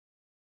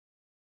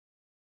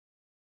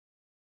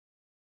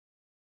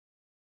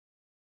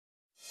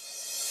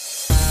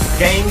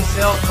Game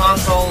cell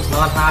consoles,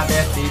 not high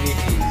def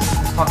DVDs.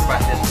 Let's talk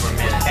about this for a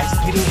minute.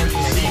 STD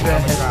Sega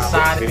has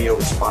decided Video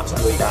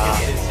responsibly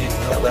died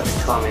that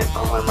left a comment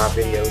on one of my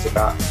videos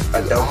about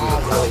Adobe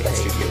Unscripted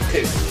Studio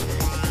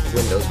 2.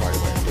 Windows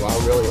hardware. Do I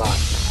really lie?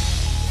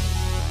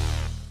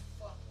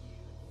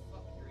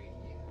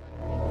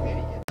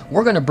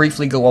 We're going to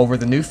briefly go over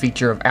the new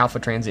feature of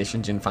alpha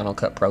transitions in Final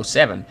Cut Pro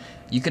 7.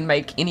 You can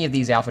make any of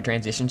these alpha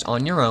transitions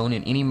on your own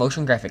in any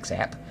motion graphics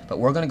app, but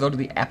we're going to go to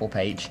the Apple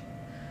page.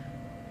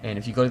 And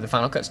if you go to the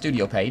Final Cut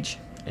Studio page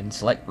and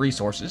select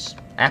Resources,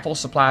 Apple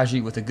supplies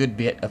you with a good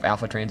bit of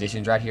alpha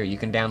transitions right here. You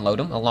can download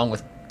them along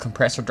with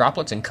compressor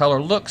droplets and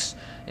color looks.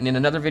 And in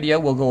another video,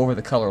 we'll go over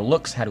the color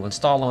looks, how to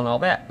install and all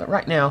that. But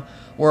right now,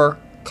 we're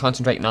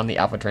concentrating on the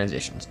alpha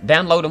transitions.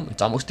 Download them.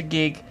 It's almost a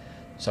gig,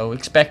 so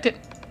expect it.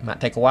 It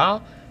might take a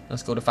while.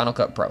 Let's go to Final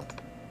Cut Pro.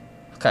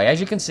 Okay, as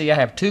you can see, I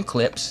have two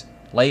clips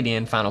laid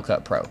in Final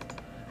Cut Pro.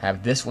 I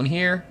have this one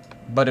here,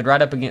 butted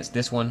right up against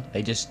this one.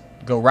 They just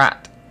go right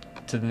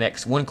to the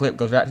next. One clip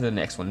goes right to the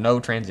next one.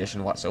 No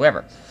transition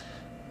whatsoever.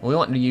 We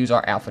want to use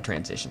our alpha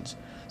transitions.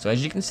 So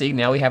as you can see,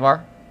 now we have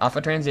our alpha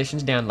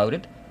transitions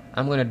downloaded.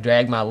 I'm going to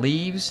drag my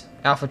leaves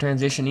alpha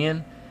transition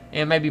in,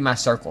 and maybe my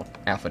circle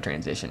alpha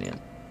transition in.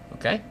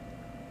 Okay?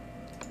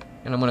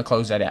 And I'm going to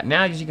close that out.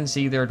 Now, as you can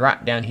see, they're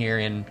right down here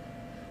in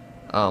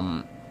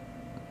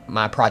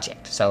my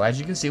project. So as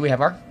you can see, we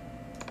have our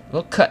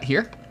little cut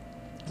here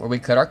where we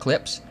cut our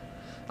clips.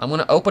 I'm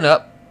going to open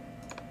up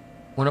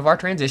one of our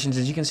transitions.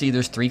 As you can see,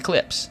 there's three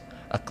clips.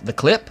 The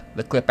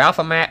clip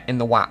alpha matte,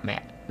 and the white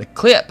matte. The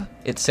clip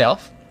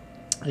itself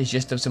is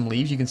just of some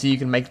leaves. You can see you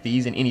can make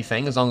these in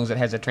anything as long as it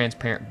has a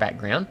transparent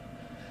background.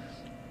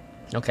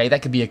 Okay,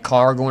 that could be a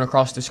car going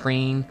across the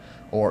screen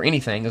or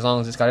anything as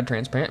long as it's got a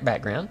transparent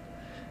background.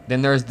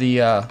 Then there's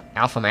the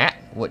alpha matte,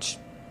 which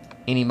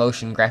any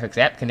motion graphics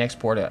app can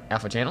export a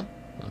alpha channel.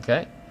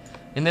 Okay,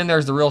 and then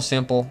there's the real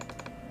simple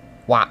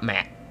white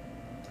matte,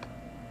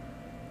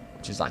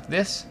 which is like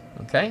this.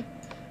 Okay,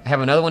 I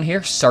have another one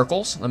here,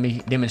 circles. Let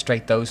me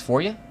demonstrate those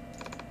for you.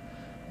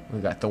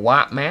 We've got the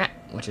white matte,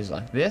 which is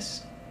like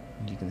this,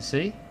 as you can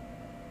see,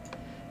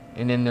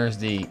 and then there's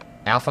the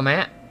alpha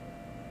matte,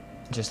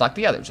 just like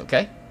the others.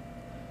 Okay,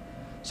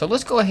 so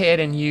let's go ahead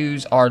and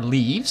use our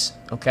leaves.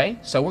 Okay,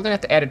 so we're gonna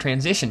have to add a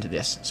transition to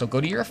this. So go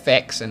to your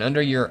effects, and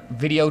under your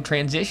video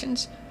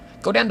transitions,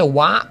 go down to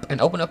wipe and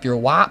open up your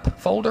wipe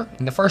folder,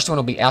 and the first one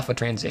will be alpha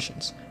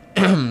transitions.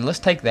 Let's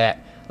take that,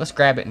 let's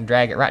grab it and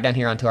drag it right down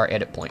here onto our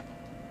edit point.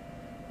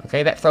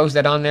 Okay, that throws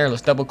that on there.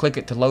 Let's double click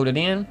it to load it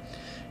in, and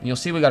you'll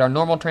see we got our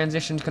normal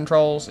transitions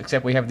controls,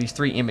 except we have these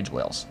three image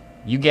wells.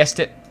 You guessed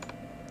it,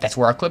 that's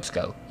where our clips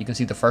go. You can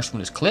see the first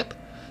one is clip,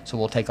 so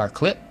we'll take our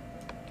clip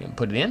and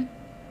put it in.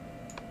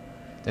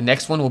 The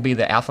next one will be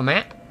the alpha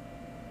matte.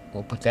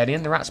 We'll put that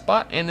in the right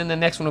spot. And then the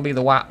next one will be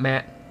the white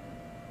matte.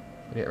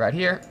 Put it right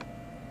here.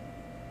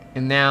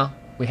 And now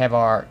we have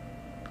our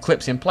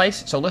clips in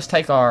place. So let's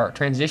take our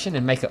transition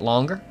and make it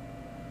longer.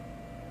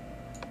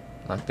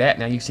 Like that.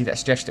 Now you see that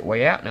stretched it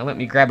way out. Now let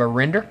me grab a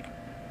render.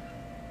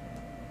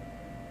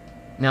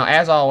 Now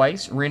as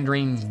always,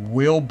 rendering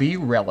will be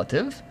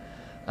relative.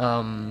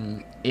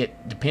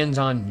 It depends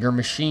on your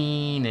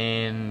machine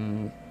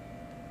and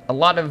a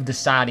lot of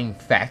deciding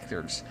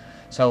factors.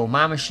 So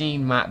my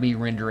machine might be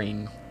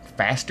rendering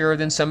faster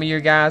than some of your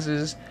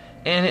guys's,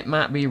 and it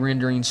might be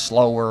rendering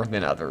slower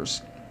than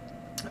others.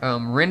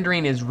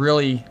 Rendering is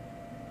really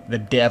the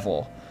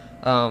devil.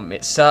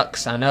 It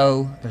sucks, I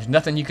know. There's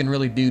nothing you can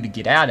really do to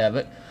get out of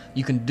it.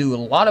 You can do a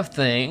lot of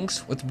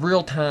things with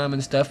real-time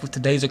and stuff with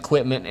today's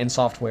equipment and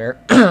software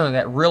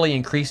that really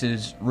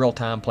increases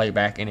real-time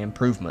playback and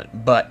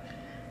improvement. But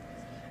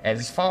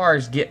as far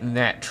as getting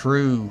that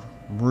true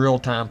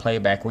real-time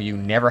playback where you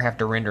never have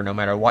to render no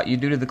matter what you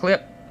do to the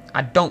clip,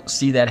 I don't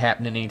see that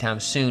happening anytime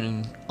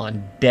soon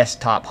on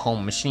desktop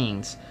home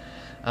machines.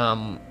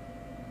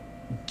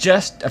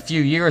 Just a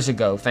few years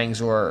ago,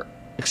 things were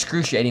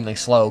excruciatingly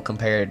slow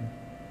compared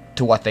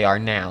to what they are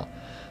now.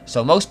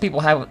 So most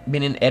people haven't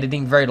been in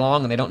editing very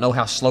long and they don't know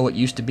how slow it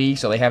used to be,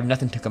 so they have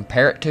nothing to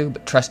compare it to.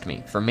 But trust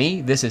me, for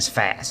me, this is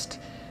fast.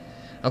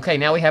 Okay,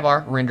 now we have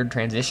our rendered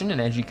transition,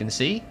 and as you can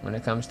see, when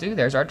it comes to,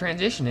 there's our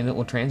transition, and it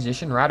will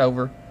transition right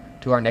over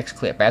to our next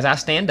clip. As I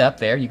stand up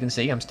there, you can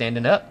see I'm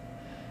standing up,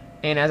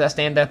 and as I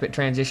stand up, it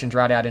transitions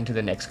right out into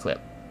the next clip.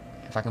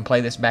 If I can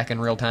play this back in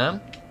real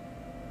time,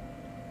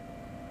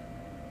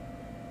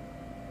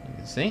 you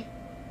can see,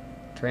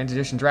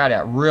 transitions right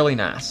out, really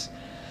nice.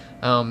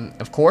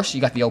 Of course,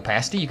 you got the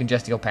opacity. You can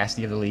adjust the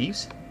opacity of the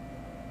leaves.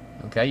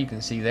 Okay, you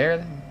can see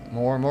there,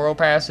 more and more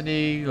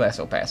opacity, less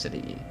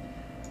opacity.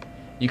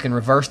 You can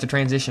reverse the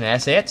transition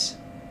assets.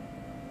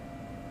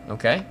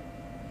 Okay,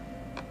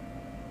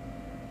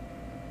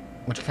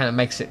 which kind of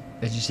makes it,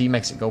 as you see,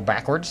 makes it go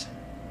backwards.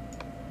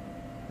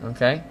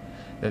 Okay,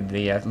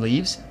 the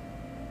leaves.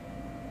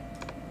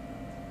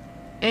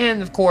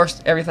 And of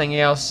course, everything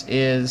else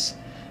is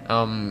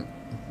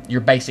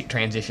your basic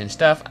transition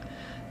stuff.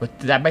 But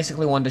I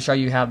basically wanted to show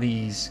you how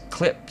these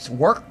clips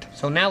worked.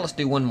 So now let's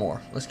do one more.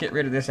 Let's get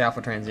rid of this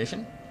alpha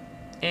transition,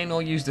 and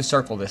we'll use the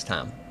circle this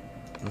time.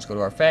 Let's go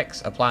to our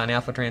effects, apply an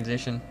alpha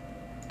transition,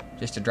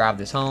 just to drive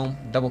this home.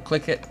 Double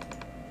click it.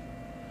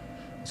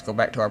 Let's go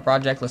back to our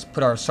project. Let's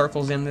put our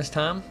circles in this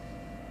time.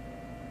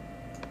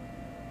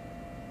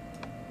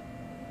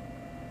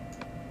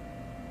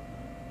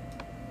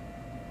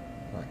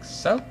 Like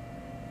so.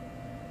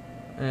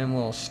 And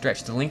we'll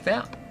stretch the length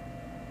out.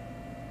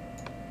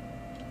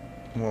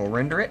 We'll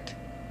render it.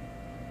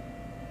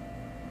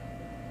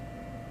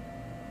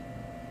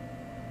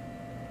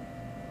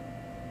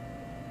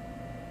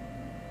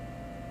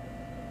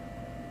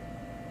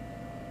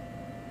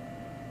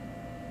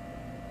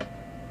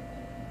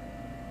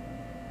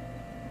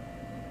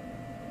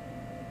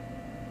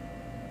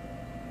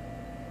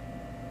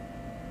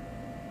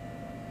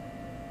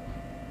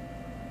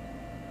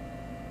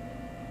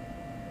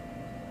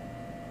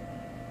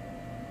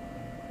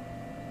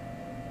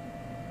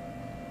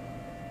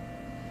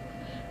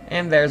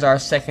 And there's our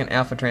second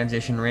alpha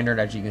transition rendered.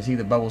 As you can see,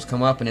 the bubbles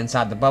come up, and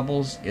inside the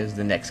bubbles is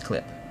the next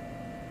clip.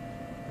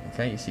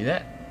 Okay, you see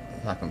that?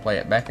 If I can play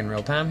it back in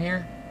real time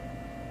here.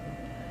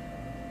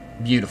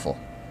 Beautiful.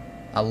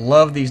 I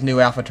love these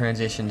new alpha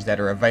transitions that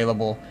are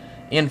available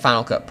in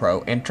Final Cut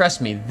Pro. And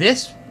trust me,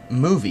 this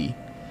movie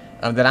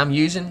that I'm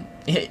using,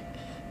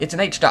 it's an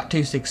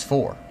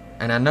H.264.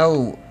 And I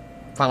know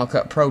Final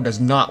Cut Pro does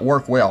not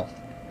work well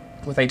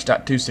with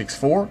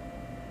H.264.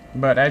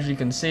 But as you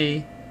can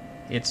see,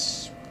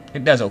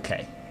 it does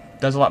okay.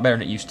 It does a lot better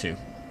than it used to.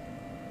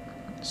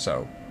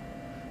 So,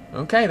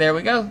 okay, there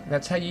we go.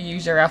 That's how you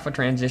use your alpha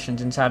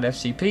transitions inside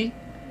FCP.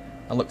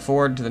 I look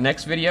forward to the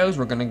next videos.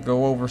 We're going to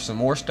go over some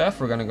more stuff.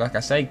 We're going to, like I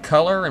say,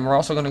 color, and we're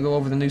also going to go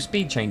over the new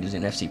speed changes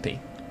in FCP.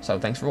 So,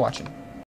 thanks for watching.